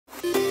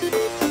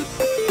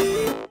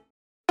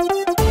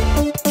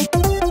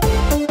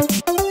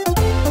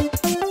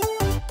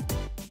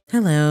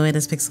it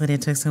is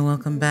ThePixelatedTwix and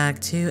welcome back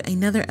to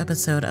another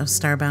episode of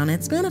StarBound.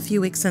 It's been a few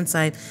weeks since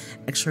I've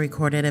actually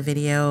recorded a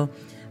video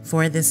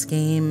for this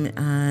game.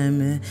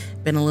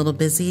 Been a little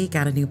busy,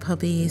 got a new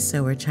puppy,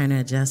 so we're trying to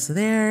adjust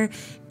there.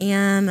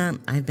 And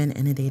I've been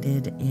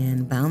inundated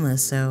in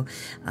Boundless, so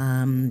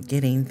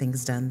getting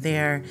things done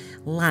there.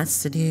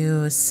 Lots to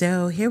do.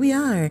 So here we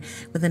are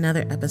with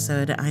another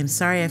episode. I'm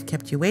sorry I've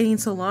kept you waiting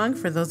so long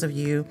for those of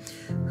you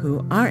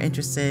who are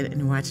interested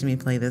in watching me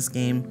play this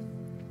game.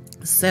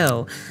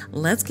 So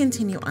let's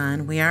continue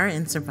on. We are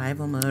in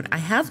survival mode. I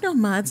have no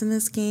mods in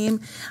this game,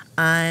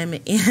 and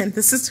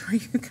this is where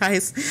you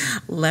guys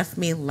left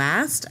me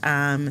last.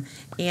 And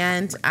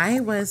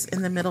I was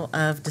in the middle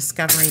of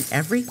discovering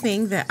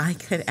everything that I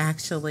could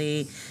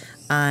actually,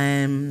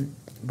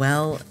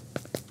 well,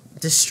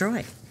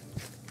 destroy.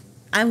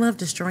 I love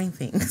destroying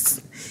things.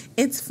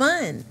 It's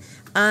fun.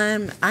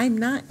 I'm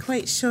not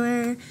quite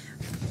sure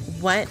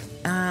what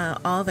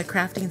all the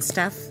crafting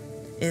stuff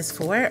is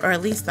for, or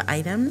at least the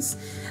items.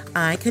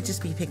 I could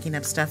just be picking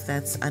up stuff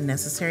that's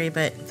unnecessary,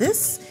 but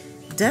this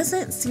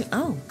doesn't seem,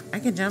 oh, I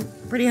can jump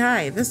pretty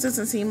high. This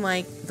doesn't seem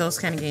like those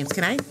kind of games.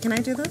 Can I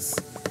do this?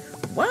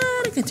 What?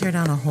 I can tear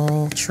down a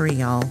whole tree,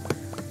 y'all.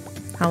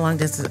 How long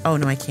does this, oh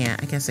no, I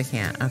can't. I guess I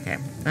can't. Okay.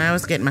 I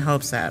was getting my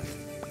hopes up.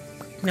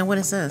 Now what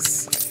is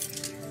this?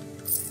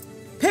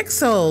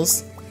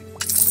 Pixels!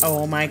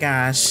 Oh my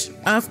gosh.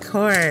 Of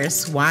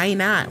course. Why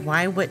not?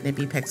 Why wouldn't it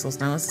be pixels?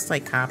 Now is this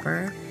like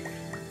copper?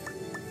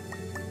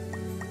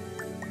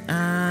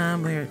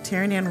 We're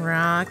tearing in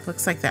rock.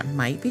 Looks like that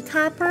might be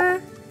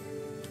copper.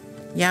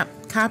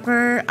 Yep,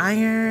 copper,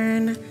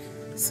 iron.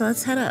 So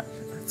let's head up.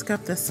 Let's go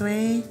up this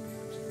way.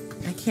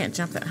 I can't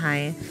jump that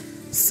high.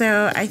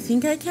 So I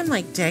think I can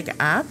like dig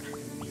up.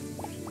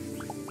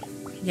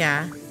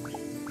 Yeah.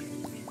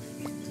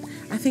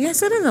 I think I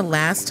said in the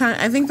last time,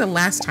 I think the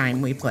last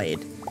time we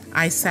played,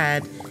 I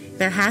said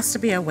there has to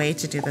be a way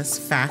to do this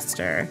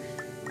faster.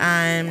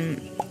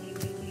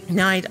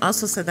 Now, I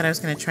also said that I was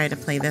going to try to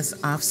play this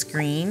off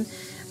screen.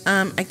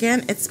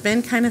 Again, it's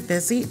been kind of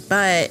busy,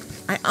 but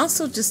I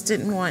also just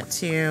didn't want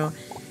to,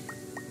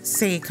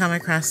 say, come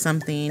across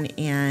something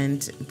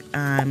and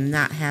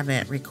not have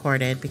it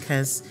recorded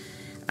because,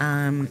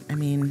 I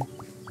mean,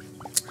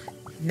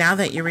 now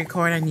that you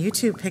record on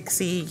YouTube,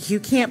 Pixie, you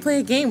can't play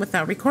a game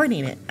without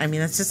recording it. I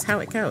mean, that's just how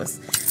it goes.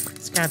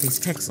 Let's grab these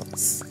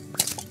pixels.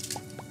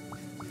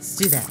 Let's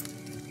do that.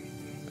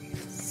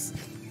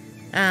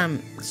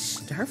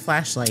 Her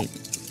flashlight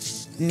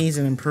needs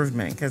an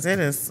improvement because it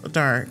is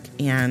dark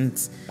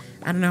and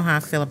I don't know how I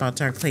feel about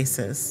dark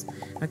places.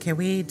 Okay,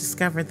 we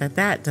discovered that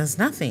that does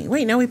nothing.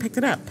 Wait, no, we picked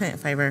it up. Plant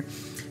fiber.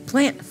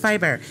 Plant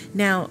fiber.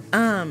 Now,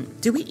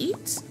 do we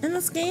eat in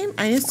this game?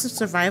 It's a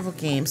survival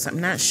game, so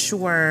I'm not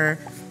sure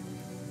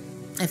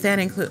if that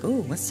includes.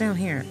 Ooh, what's down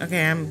here?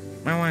 Okay, I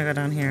want to go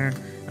down here.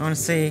 I want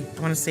to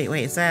see.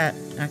 Wait, is that?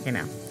 Okay,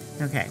 no.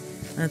 Okay,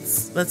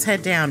 let's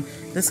head down.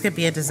 This could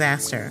be a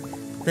disaster.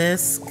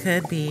 This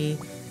could be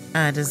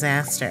a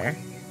disaster.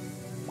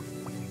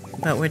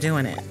 But we're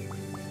doing it.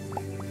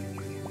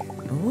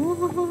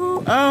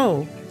 Ooh,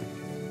 oh.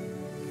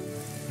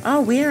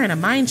 Oh, we're in a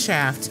mine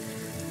shaft.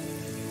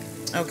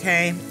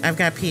 Okay, I've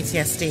got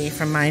PTSD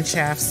from mine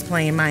shafts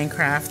playing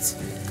Minecraft.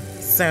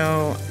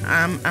 So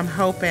I'm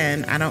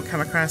hoping I don't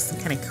come across some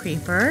kind of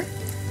creeper.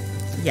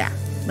 Yeah,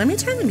 let me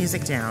turn the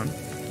music down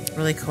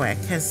really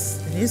quick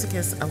because the music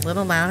is a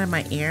little loud in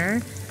my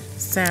ear.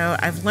 So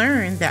I've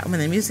learned that when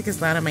the music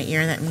is loud in my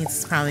ear, that means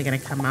it's probably going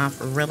to come off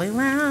really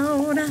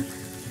loud.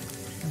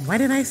 Why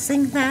did I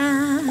sing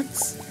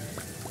that?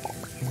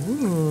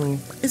 Ooh,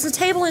 it's a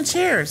table and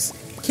chairs.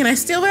 Can I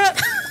steal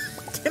that?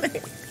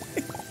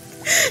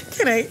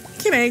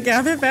 Can I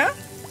gather that?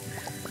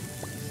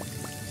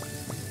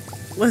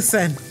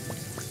 Listen.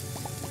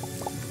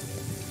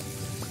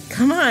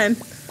 Come on.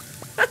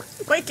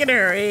 Make it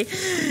hurry.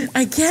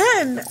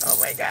 Again. Oh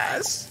my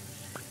gosh.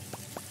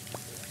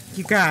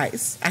 You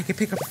guys, I could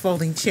pick up a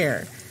folding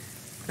chair.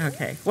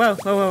 Okay. Whoa.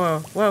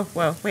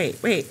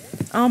 Wait.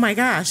 Oh my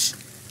gosh.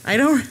 I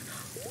don't...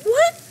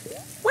 What?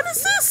 What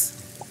is this?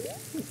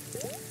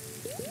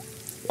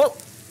 Oh.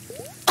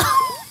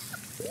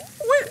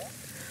 What?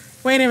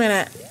 Wait a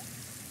minute.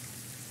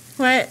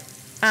 What?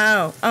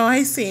 Oh,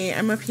 I see.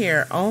 I'm up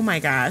here. Oh my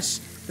gosh.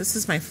 This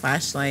is my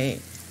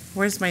flashlight.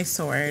 Where's my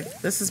sword?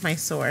 This is my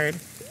sword.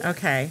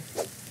 Okay.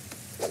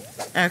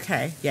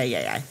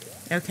 Yeah.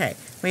 Okay.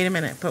 Wait a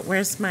minute, but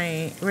where's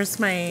my,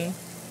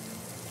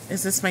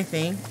 is this my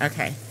thing?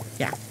 Okay,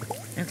 yeah,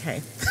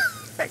 okay.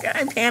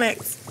 I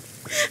panicked.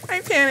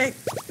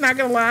 Not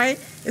gonna lie.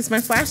 Is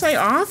my flashlight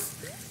off?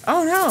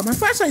 Oh no, my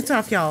flashlight's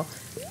off, y'all.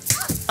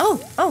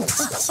 Oh,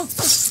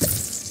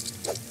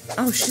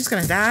 she's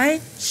gonna die?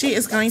 She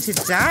is going to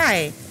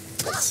die.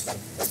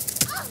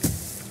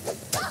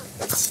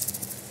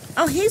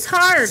 Oh, he's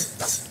hard.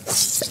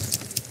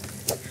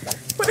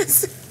 What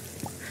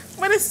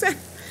is that?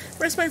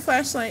 Where's my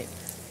flashlight?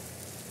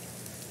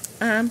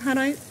 How do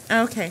I?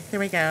 Okay, there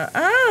we go.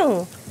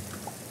 Oh!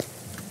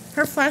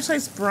 Her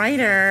flashlight's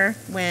brighter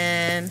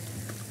when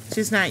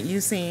she's not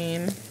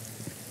using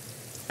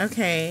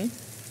Okay.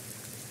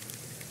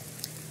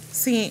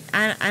 See,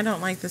 I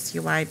don't like this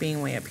UI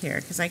being way up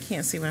here because I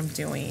can't see what I'm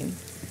doing.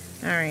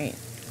 All right.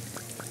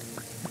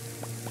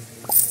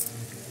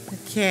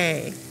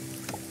 Okay.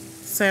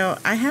 So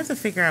I have to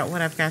figure out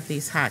what I've got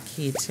these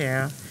hotkeyed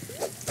to.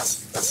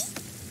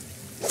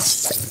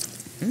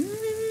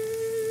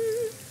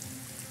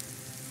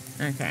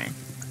 Okay.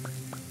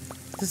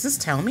 Does this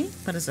tell me?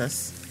 What is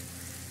this?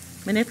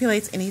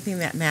 Manipulates anything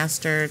that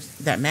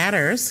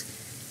matters.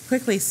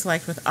 Quickly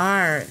select with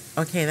R.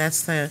 Okay,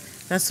 that's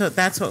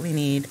what we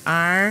need.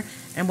 R.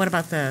 And what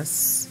about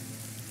this?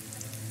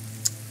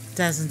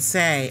 Doesn't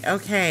say.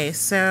 Okay,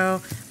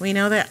 so we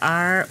know that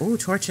R. Ooh,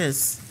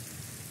 torches.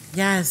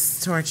 Yes,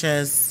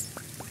 torches.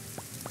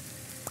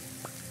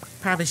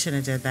 Probably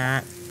shouldn't have did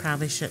that.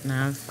 Probably shouldn't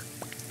have.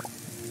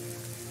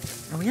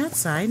 Are we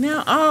outside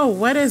now? Oh,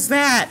 what is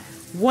that?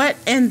 What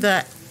in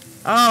the...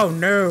 Oh,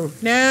 no.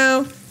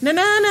 No. No,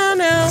 no, no,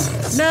 no.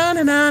 No,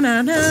 no, no,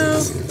 no,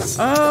 no.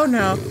 Oh,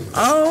 no.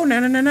 Oh, no,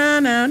 no, no, no,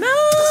 no, no.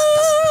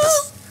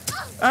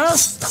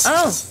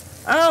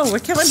 Oh, we're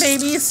killing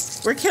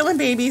babies. We're killing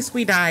babies.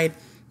 We died.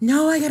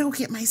 No, I gotta go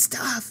get my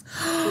stuff.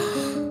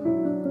 Oh,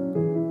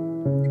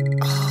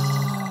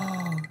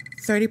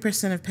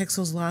 30% of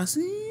pixels lost.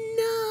 No.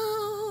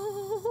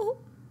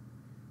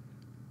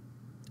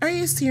 Are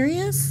you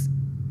serious?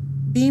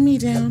 Beam me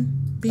down.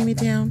 Beam me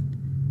down.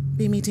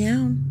 Beam me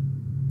down.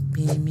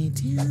 Beam me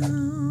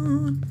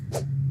down.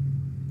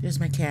 There's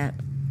my cat.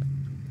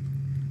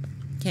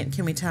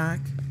 Can we talk?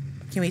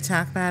 Can we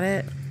talk about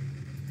it?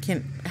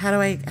 How do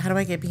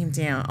I get beamed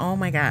down? Oh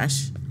my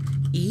gosh.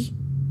 E?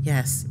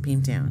 Yes,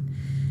 beam down.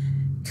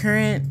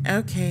 Current,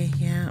 okay,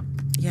 yeah.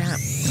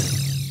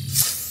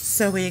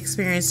 So we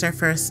experienced our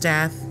first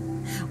death.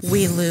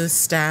 We lose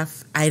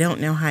stuff. I don't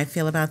know how I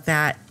feel about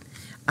that.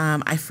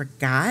 I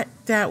forgot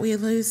that we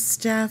lose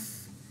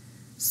stuff.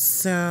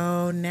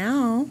 So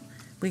now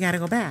we got to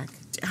go back.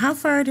 How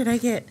far did I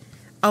get?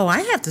 Oh,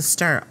 I have to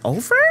start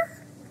over?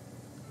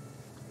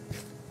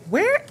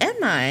 Where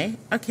am I?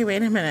 Okay,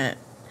 wait a minute.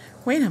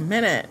 Wait a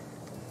minute.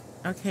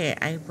 Okay,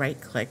 I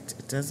right-clicked.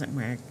 It doesn't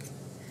work.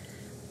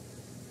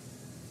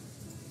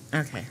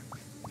 Okay,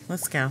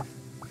 let's go.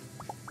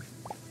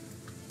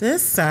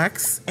 This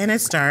sucks, and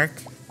it's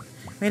dark.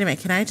 Wait a minute,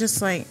 can I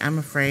just I'm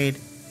afraid.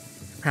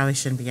 Probably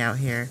shouldn't be out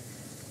here.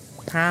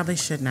 Probably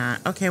should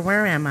not. Okay,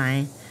 where am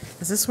I?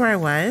 Is this where I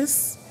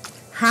was?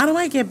 How do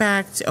I get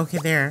back to... Okay,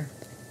 there.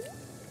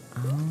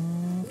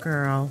 Oh,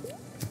 girl.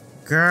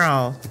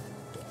 Girl.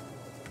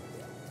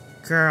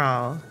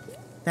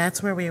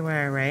 That's where we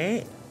were,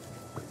 right?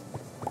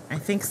 I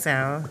think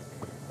so.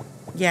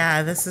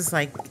 Yeah, this is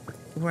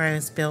where I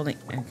was building.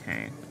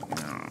 Okay.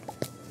 Oh.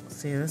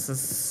 See, this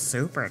is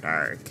super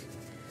dark.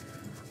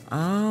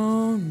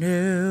 Oh,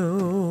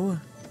 no.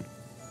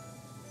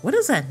 What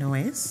is that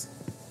noise?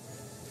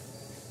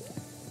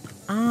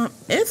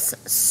 It's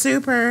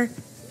super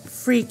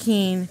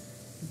freaking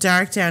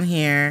dark down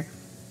here.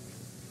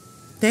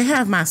 They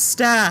have my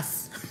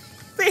stuff.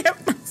 They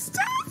have my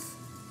stuff.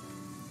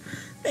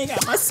 They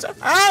got my stuff.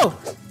 Oh,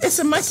 it's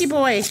a monkey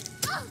boy.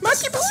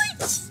 Monkey boy.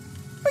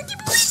 Monkey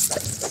boy.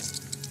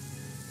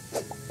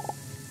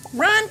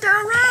 Run,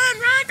 girl, run,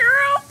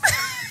 girl.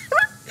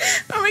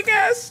 Oh my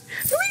gosh.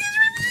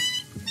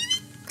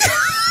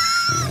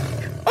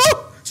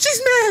 Oh,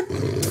 she's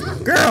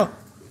mad. Girl.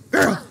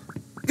 Go.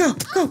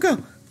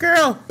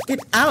 Girl, get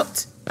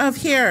out of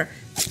here.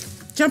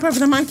 Jump over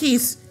the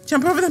monkeys.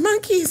 Jump over the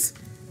monkeys.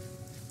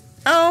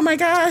 Oh my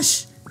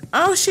gosh.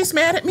 Oh, she's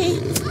mad at me.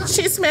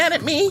 She's mad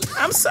at me.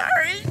 I'm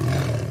sorry.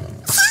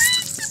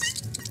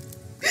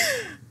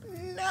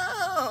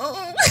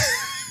 No.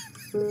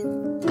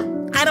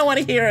 I don't want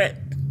to hear it.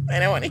 I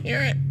don't want to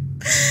hear it.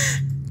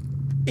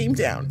 Beam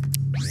down.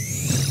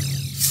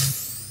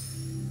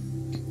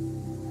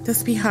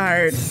 This be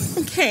hard.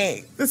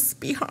 Okay, this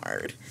be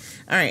hard.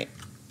 All right.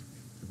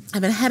 I'm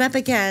gonna head up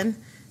again.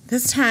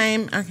 This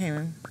time,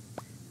 okay.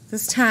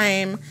 This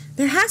time,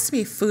 there has to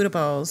be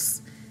foodibles.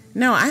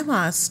 No, I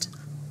lost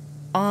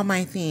all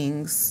my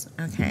things.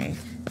 Okay,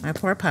 my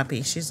poor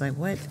puppy. She's like,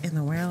 what in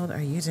the world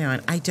are you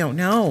doing? I don't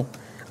know.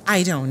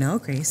 I don't know,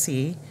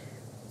 Gracie.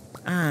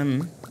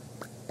 I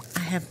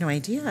have no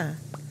idea.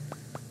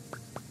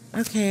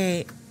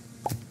 Okay,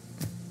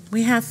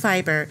 we have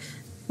fiber.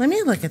 Let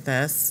me look at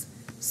this.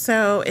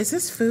 So, is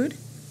this food?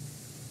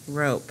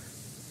 Rope.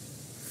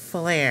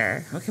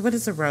 Flare. Okay, what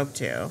does a rope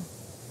do?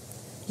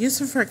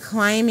 Useful for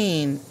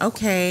climbing.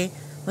 Okay,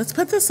 let's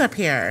put this up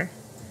here.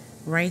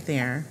 Right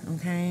there,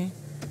 okay?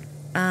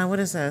 What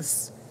is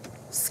this?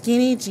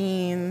 Skinny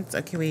jeans.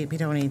 Okay, we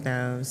don't need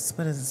those.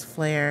 What is this?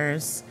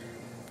 Flares.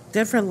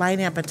 Good for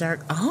lighting up a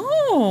dark...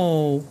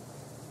 Oh!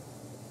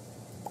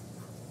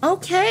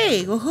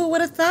 Okay, well, who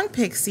would have thunk,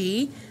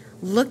 Pixie?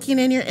 Looking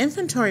in your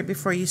inventory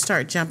before you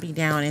start jumping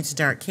down into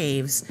dark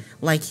caves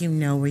like you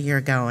know where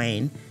you're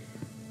going.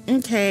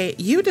 Okay,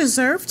 you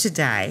deserve to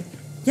die.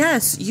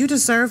 Yes, you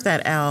deserve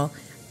that, L.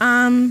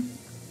 I'm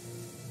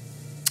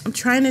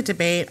trying to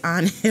debate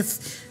on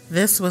if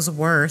this was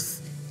worth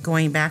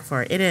going back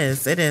for. It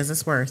is.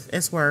 It's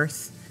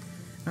worth.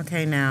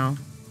 Okay, now,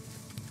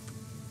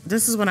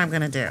 this is what I'm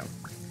gonna do.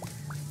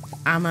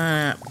 I'm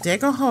gonna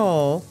dig a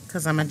hole,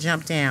 because I'm gonna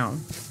jump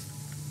down.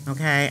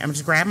 Okay, I'm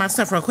just grab my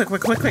stuff real quick.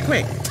 Look,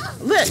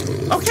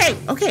 okay.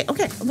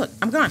 Look,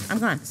 I'm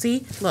gone.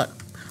 See, look.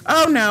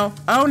 Oh no.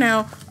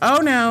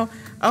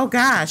 Oh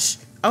gosh.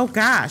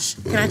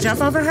 Can I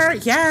jump over her?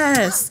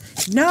 Yes.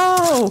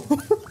 No.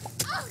 I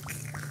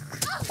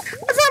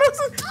thought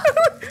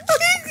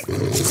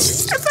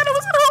it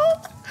was a hole.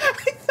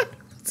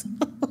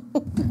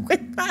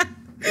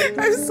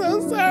 I'm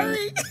so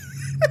sorry.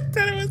 I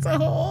thought it was a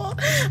hole.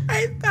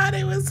 I thought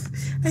it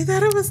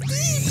was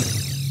deep.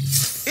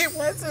 It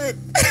wasn't.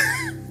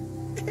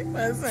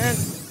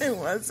 It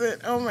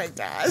wasn't. Oh my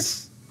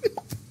gosh.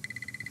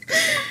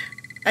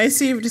 I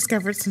see you've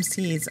discovered some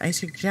seeds. I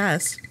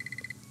suggest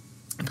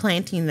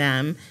planting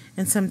them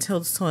in some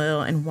tilled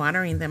soil and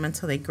watering them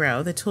until they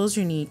grow. The tools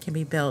you need can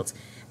be built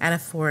at a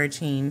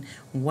foraging,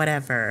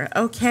 whatever.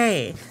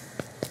 Okay.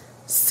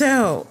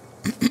 So,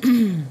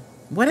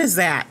 what is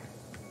that?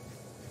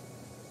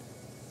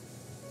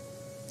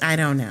 I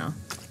don't know.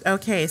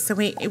 Okay, so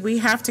we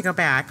have to go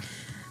back.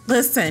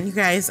 Listen, you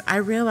guys, I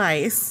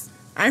realize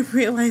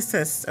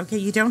this. Okay,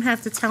 you don't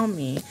have to tell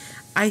me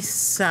I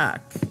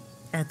suck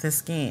at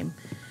this game.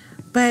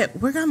 But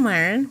we're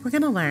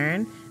gonna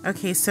learn.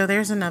 Okay, so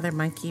there's another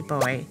monkey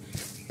boy.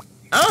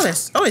 Oh,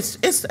 it's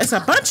a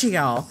bunch of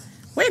y'all.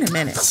 Wait a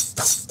minute.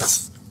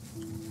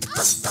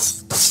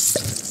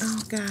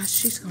 Oh gosh,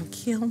 she's gonna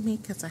kill me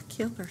because I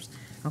killed her.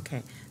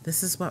 Okay,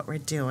 this is what we're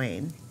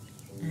doing.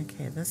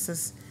 Okay,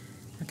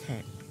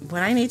 okay.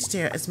 What I need to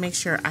do is make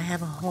sure I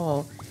have a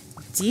hole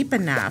deep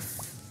enough.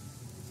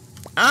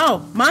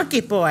 Oh,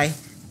 monkey boy.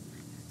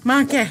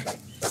 Monkey.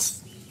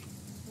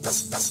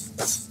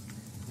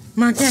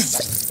 Okay.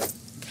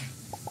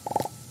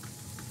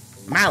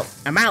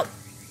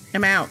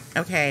 I'm out.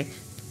 Okay.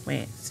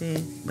 Wait, see,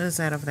 what is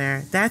that over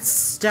there? That's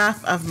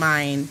stuff of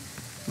mine.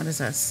 What is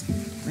this?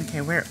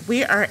 Okay,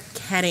 we are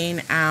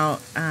heading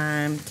out.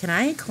 Can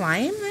I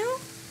climb now?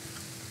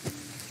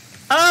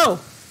 Oh!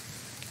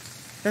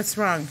 That's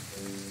wrong.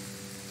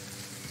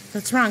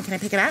 Can I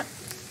pick it up?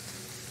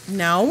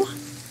 No.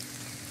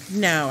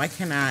 No, I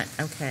cannot.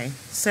 Okay,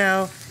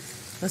 so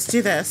let's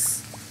do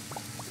this.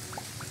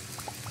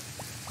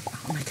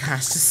 Oh my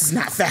gosh, this is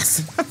not fast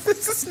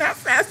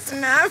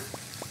enough.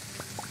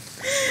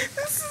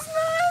 This is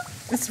not.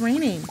 It's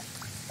raining.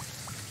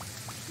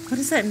 What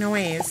is that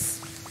noise?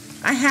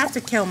 I have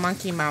to kill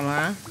Monkey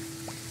Mama.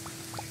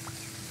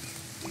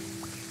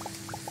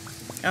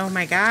 Oh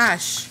my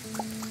gosh.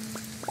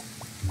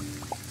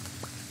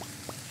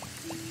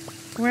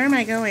 Where am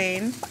I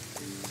going?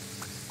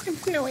 I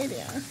have no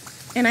idea.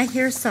 And I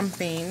hear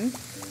something,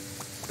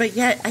 but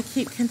yet I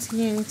keep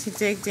continuing to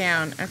dig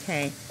down.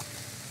 Okay.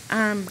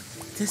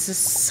 This is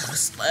so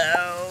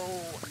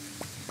slow.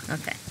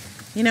 Okay.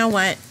 You know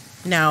what?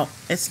 No,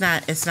 it's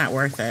not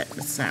worth it.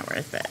 It's not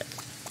worth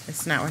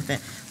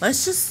it.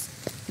 Let's just,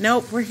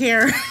 nope, we're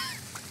here.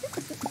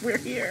 We're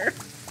here.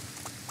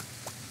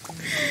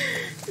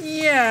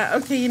 Yeah,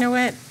 okay, you know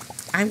what?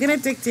 I'm gonna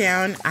dig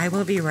down. I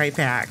will be right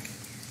back.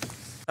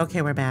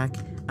 Okay, we're back.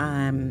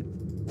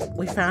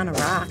 We found a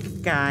rock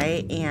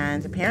guy,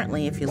 and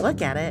apparently if you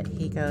look at it,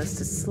 he goes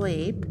to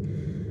sleep.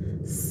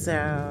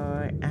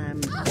 So,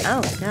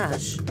 oh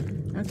gosh.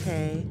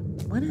 Okay.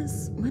 What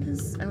is,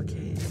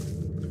 okay.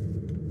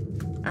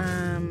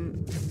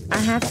 I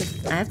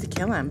have to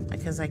kill him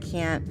because I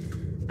can't,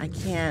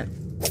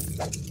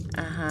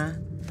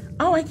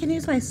 Oh, I can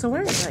use my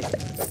sword? Like,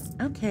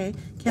 okay.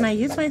 Can I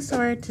use my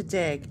sword to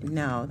dig?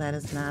 No, that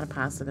is not a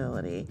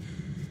possibility.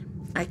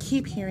 I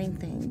keep hearing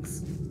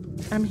things.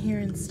 I'm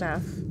hearing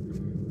stuff.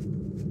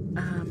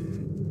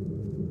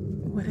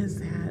 What is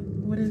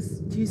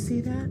that? Do you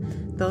see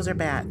that? Those are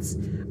bats.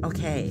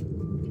 Okay.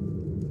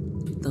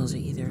 Those are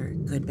either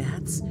good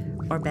bats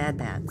or bad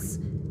bats.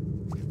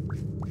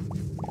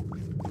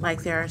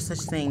 Like there are such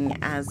thing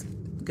as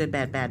good,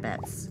 bad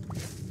bats.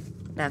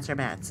 Bats are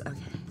bats. Okay.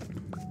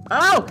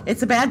 Oh,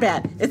 it's a bad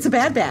bat. It's a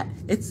bad bat.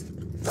 It's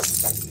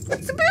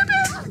a bad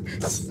bat.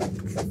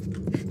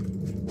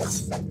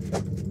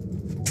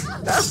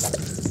 Oh.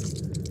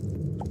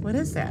 What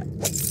is that?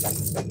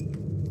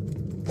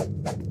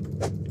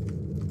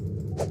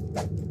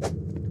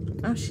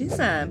 Oh, she's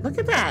a, look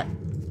at that.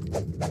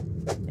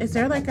 Is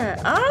there like a,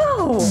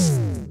 oh.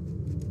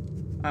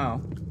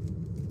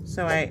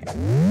 So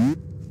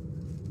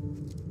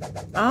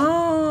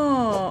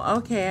oh,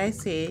 okay, I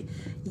see.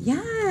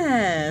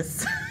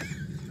 Yes.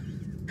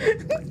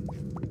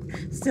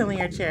 Stealing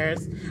your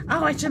chairs.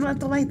 Oh, I should have left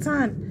the lights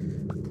on.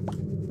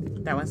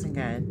 That wasn't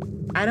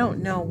good. I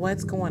don't know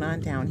what's going on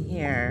down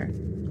here.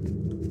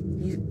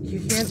 You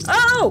hear?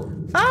 Oh!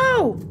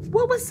 Oh!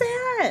 What was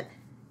that?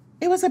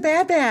 It was a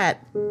bad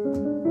bat.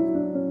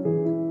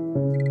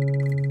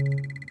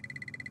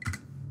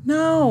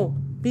 No!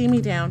 Beat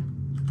me down.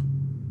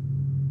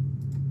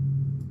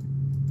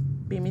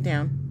 Beat me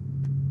down.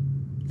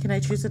 Can I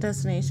choose a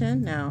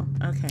destination? No.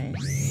 Okay.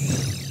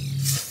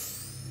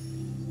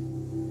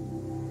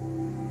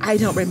 I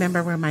don't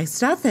remember where my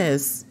stuff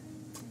is.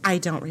 I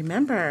don't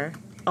remember.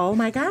 Oh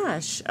my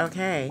gosh.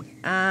 Okay.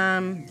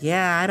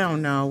 Yeah, I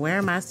don't know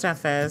where my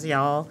stuff is,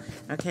 y'all.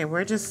 Okay,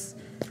 we're just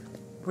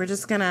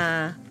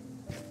gonna.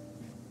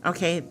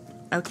 Okay,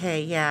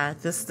 yeah.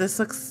 This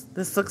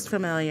looks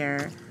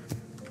familiar.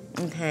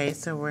 Okay,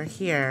 so we're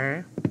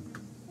here.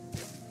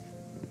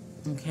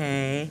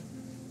 Okay.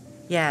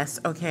 Yes,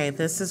 okay,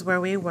 this is where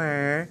we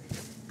were.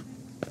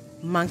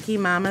 Monkey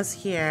Mama's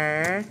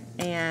here,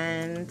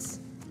 and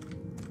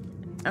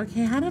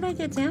okay, how did I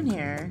get down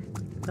here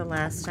the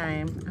last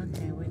time?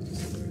 Okay,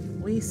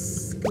 we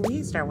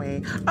squeezed our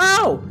way.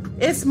 Oh,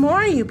 it's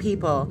more you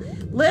people.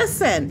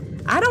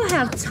 Listen, I don't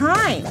have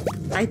time.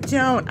 I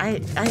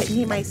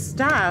need my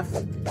stuff.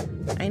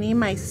 I need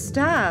my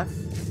stuff.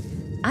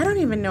 I don't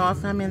even know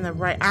if I'm in the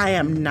right. I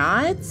am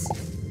not.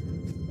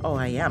 Oh,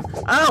 I am.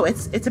 Oh,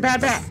 it's a bad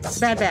bat. It's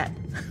a bad bat.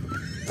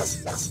 I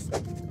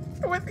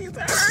don't know what these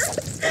are.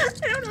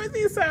 I don't know what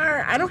these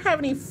are. I don't have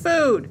any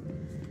food.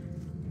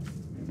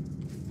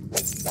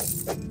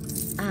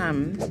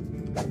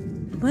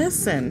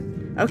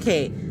 Listen.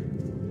 Okay.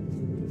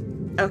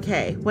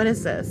 Okay, what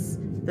is this?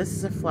 This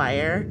is a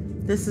flyer.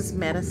 This is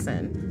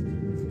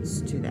medicine.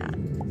 Let's do that.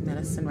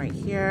 Medicine right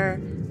here.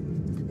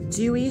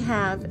 Do we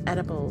have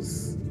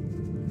edibles?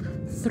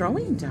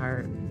 Throwing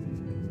dart.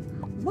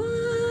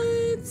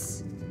 What?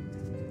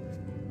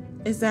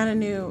 Is that a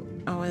new...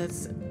 Oh,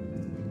 it's...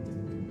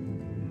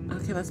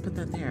 Okay, let's put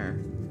that there.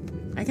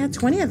 I got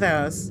 20 of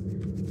those.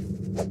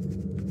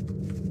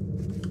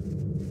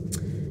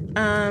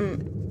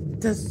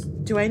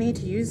 Do I need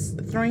to use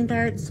throwing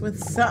darts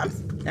with some?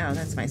 Oh,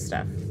 that's my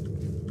stuff.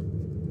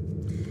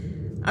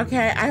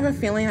 Okay, I have a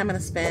feeling I'm gonna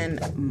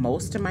spend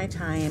most of my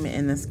time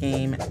in this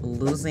game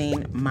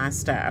losing my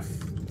stuff.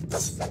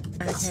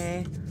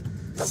 Okay.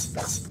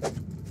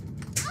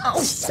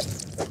 Oh!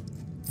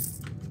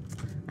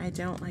 I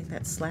don't like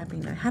that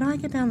slapping. How do I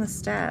get down the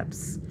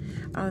steps?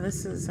 Oh,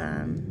 this is, ew.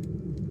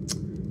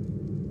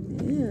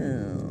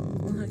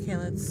 Okay,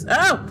 let's...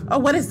 Oh,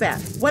 what is that?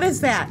 What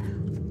is that?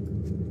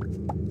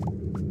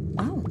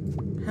 Oh,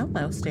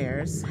 hello,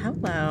 stairs.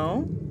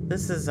 Hello.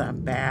 This is a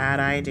bad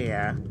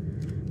idea.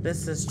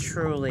 This is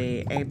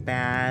truly a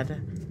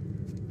bad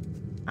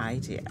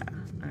idea.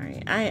 All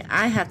right,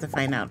 I have to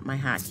find out my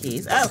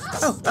hotkeys.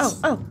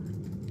 Oh.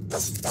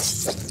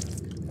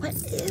 What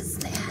is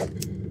that?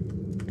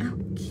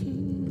 Okay.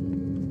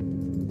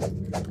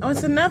 Oh,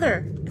 it's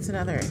another. It's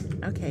another.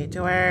 Okay,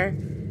 door.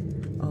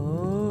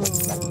 Oh,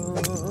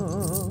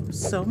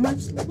 so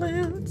much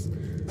loot.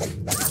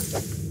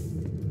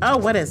 Oh,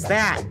 what is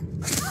that?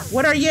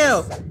 What are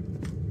you?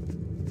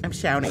 I'm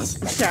shouting.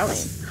 I'm shouting.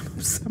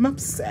 I'm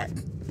upset.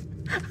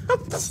 I'm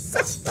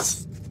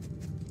upset.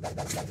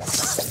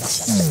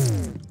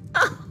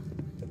 Oh,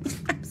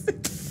 I'm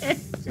scared.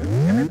 She's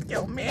gonna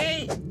kill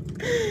me.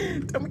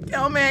 Don't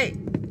kill me.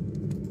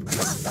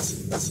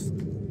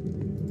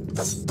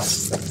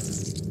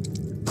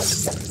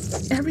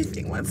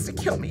 Everything wants to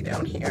kill me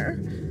down here.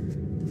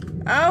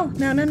 Oh,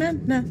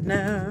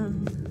 no.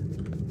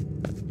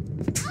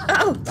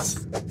 Oh!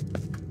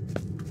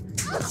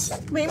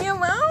 Leave me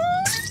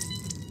alone!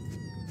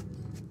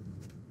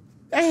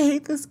 I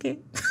hate this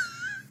game.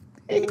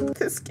 I hate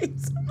this game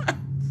so much.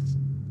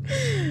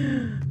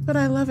 But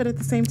I love it at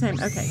the same time.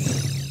 Okay.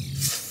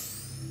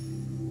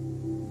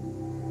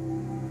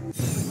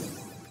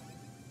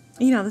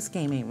 You know, this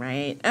game ain't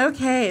right.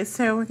 Okay,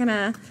 so we're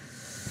gonna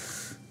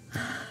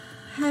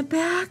head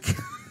back.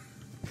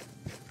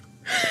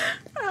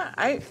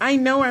 I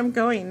know where I'm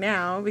going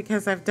now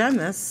because I've done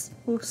this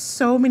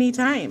so many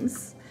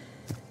times.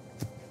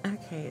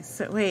 Okay,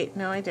 so wait,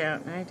 no, I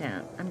don't.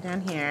 I'm down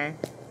here.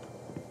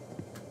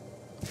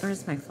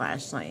 Where's my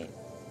flashlight?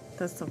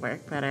 This will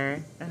work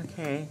better.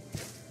 Okay.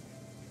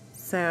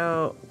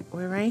 So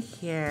we're right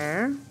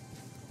here.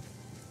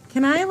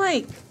 Can I,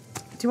 like,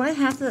 do I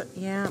have to?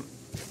 Yeah.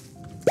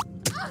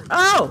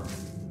 Oh,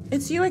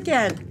 it's you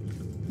again.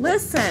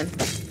 Listen.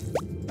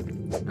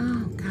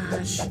 Oh,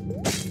 gosh.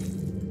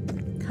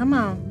 Come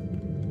on.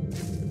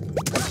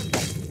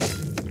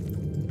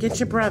 Get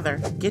your brother.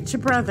 Get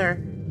your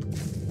brother.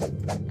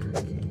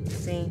 Okay,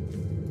 see?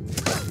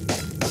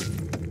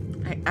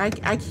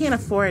 I can't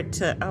afford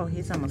to... Oh,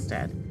 he's almost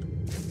dead.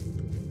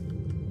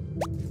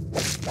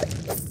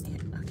 Yeah,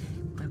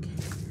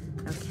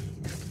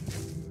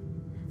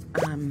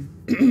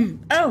 okay.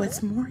 Oh,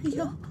 it's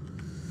Mario.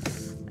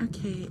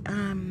 Okay,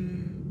 let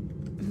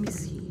me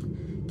see.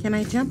 Can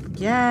I jump?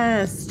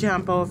 Yes,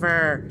 jump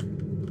over.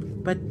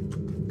 But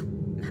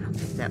I don't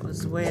think that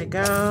was the way to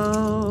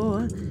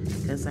go.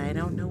 Because I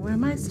don't know where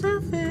my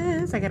stuff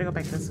is. I gotta go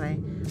back this way.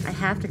 I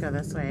have to go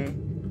this way.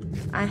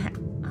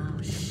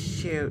 Oh,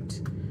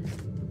 shoot.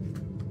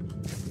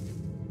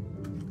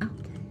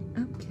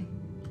 Okay.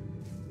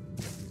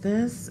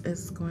 This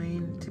is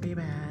going to be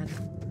bad.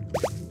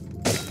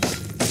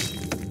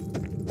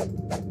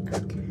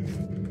 Okay.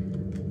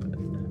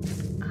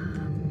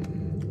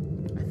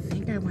 I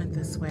think I went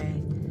this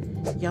way.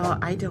 Y'all,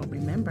 I don't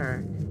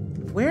remember.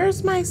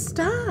 Where's my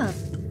stuff?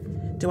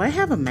 Do I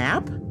have a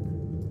map?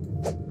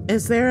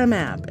 Is there a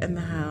map in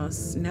the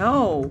house?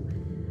 No.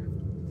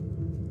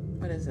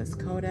 What is this?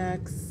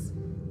 Codex,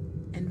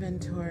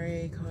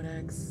 inventory,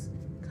 codex,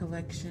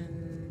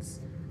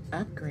 collections,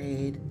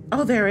 upgrade.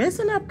 Oh, there is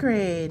an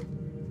upgrade.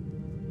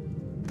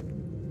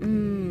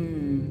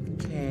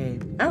 Okay.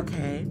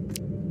 Okay.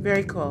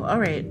 Very cool. All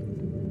right.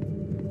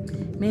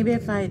 Maybe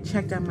if I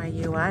checked on my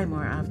UI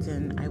more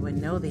often, I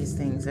would know these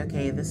things.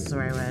 Okay, this is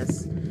where I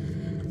was.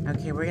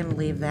 Okay, we're gonna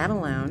leave that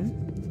alone.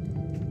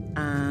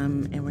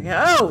 And we're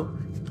gonna, oh!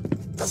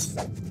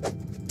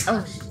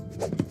 Oh,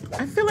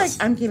 I feel like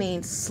I'm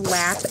getting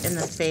slapped in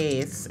the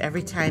face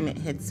every time it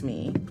hits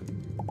me.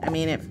 I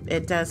mean,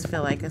 it does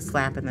feel like a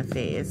slap in the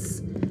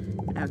face.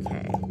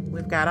 Okay,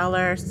 we've got all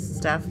our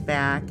stuff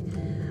back.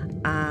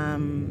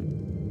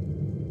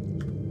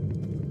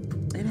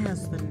 It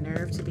has the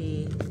nerve to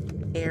be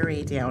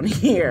airy down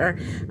here.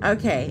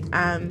 Okay,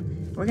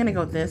 we're gonna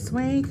go this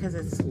way because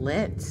it's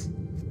lit.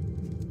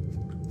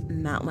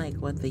 Not like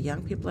what the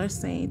young people are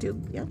saying.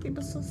 Do young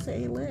people still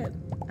say lit?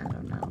 I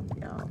don't know,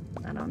 y'all.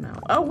 I don't know.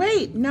 Oh,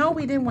 wait. No,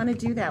 we didn't want to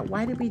do that.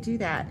 Why did we do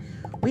that?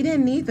 We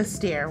didn't need the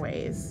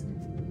stairways.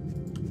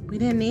 We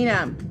didn't need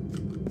them.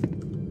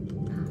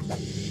 Oh,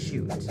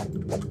 shoot.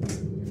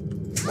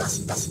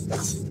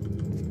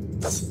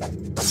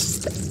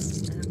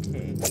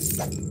 Okay.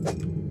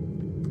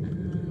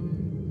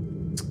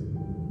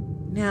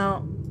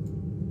 Now,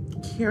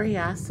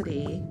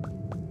 curiosity.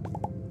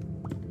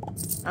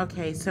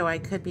 Okay, so I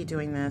could be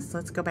doing this.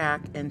 Let's go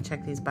back and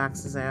check these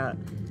boxes out.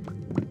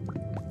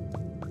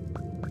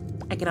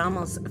 I could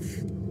almost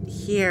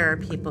hear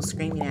people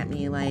screaming at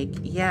me like,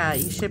 yeah,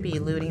 you should be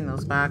looting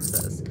those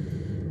boxes.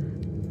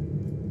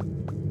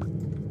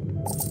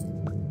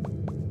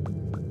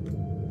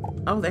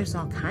 Oh, there's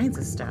all kinds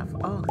of stuff.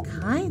 All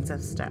kinds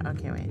of stuff.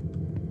 Okay, wait.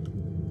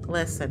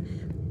 Listen.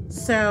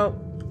 So,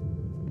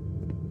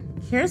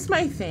 here's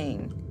my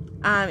thing.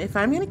 If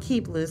I'm going to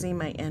keep losing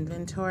my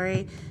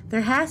inventory,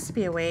 there has to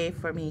be a way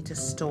for me to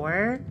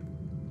store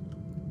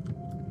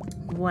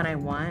what I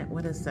want.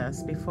 What is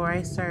this? Before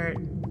I start...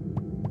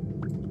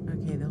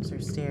 Okay, those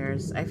are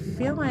stairs. I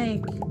feel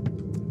like...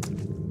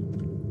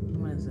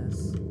 What is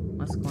this?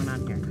 What's going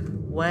on here?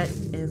 What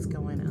is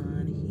going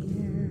on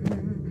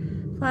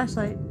here?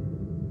 Flashlight.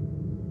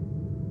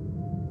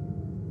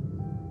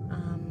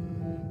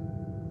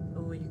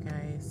 Oh, you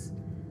guys.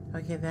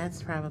 Okay,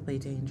 that's probably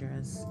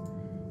dangerous.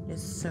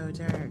 It's so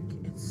dark.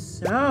 It's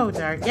so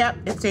dark. Yep,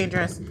 it's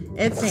dangerous.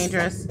 It's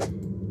dangerous.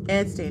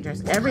 It's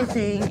dangerous.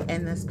 Everything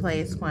in this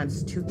place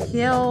wants to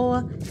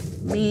kill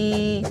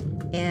me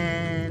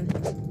and...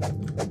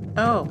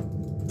 Oh.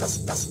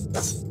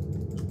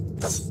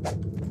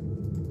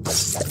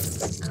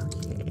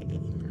 Okay,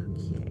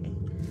 okay.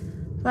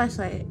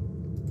 Flashlight.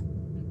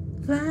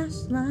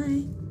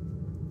 Flashlight.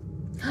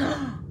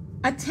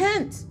 A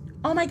tent!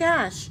 Oh my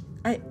gosh.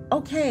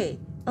 Okay.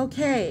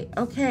 Okay.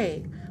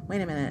 Okay.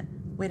 Wait a minute.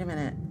 Wait a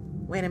minute.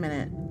 Wait a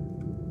minute.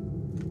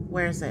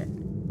 Where is it?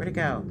 Where'd it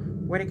go?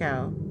 Where'd it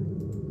go?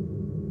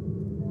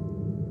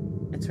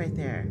 It's right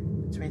there.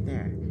 It's right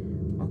there.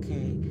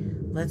 Okay.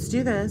 Let's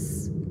do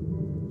this.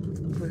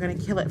 We're gonna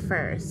kill it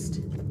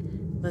first.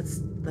 Let's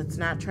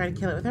not try to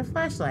kill it with our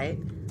flashlight.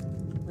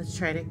 Let's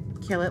try to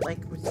kill it like...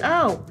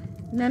 Oh!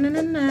 No, no,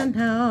 no, no,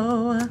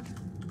 no.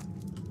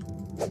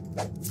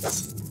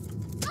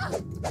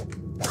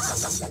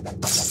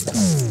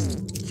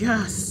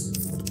 Yes!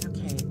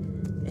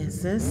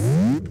 Is this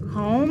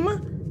home?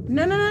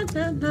 No, no, no,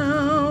 no,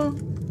 no.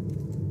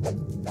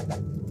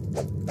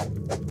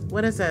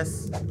 What is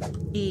this?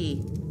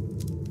 E.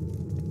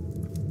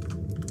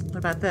 What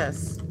about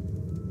this?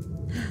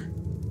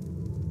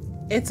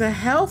 It's a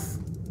health.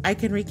 I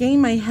can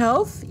regain my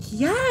health?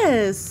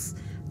 Yes.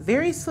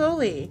 Very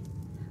slowly.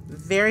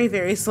 Very,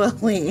 very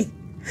slowly.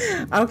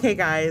 Okay,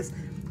 guys.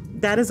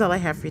 That is all I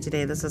have for you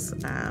today. This is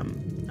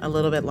a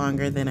little bit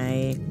longer than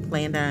I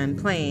planned on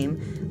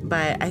playing.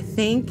 But I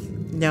think...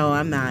 No,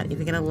 I'm not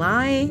even gonna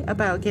lie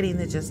about getting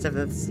the gist of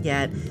this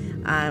yet.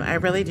 I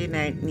really do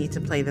need to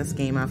play this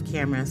game off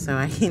camera so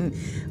I can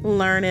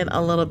learn it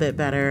a little bit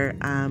better,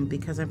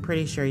 because I'm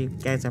pretty sure you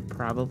guys are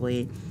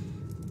probably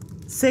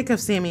sick of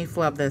seeing me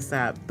flub this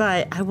up,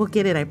 but I will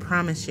get it, I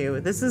promise you.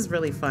 This is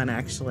really fun,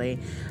 actually,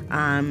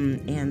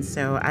 and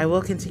so I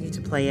will continue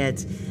to play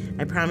it.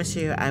 I promise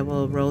you I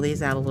will roll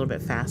these out a little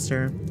bit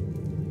faster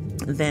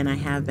than I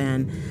have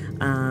been,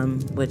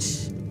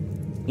 which...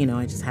 You know,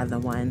 I just have the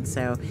one.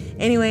 So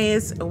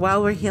anyways,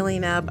 while we're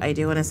healing up, I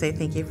do want to say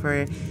thank you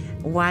for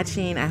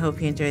watching. I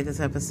hope you enjoyed this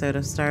episode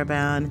of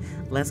StarBound.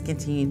 Let's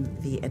continue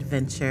the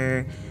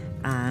adventure.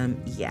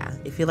 Yeah,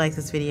 if you like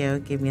this video,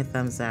 give me a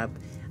thumbs up.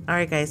 All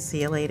right, guys,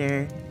 see you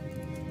later.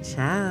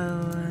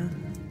 Ciao.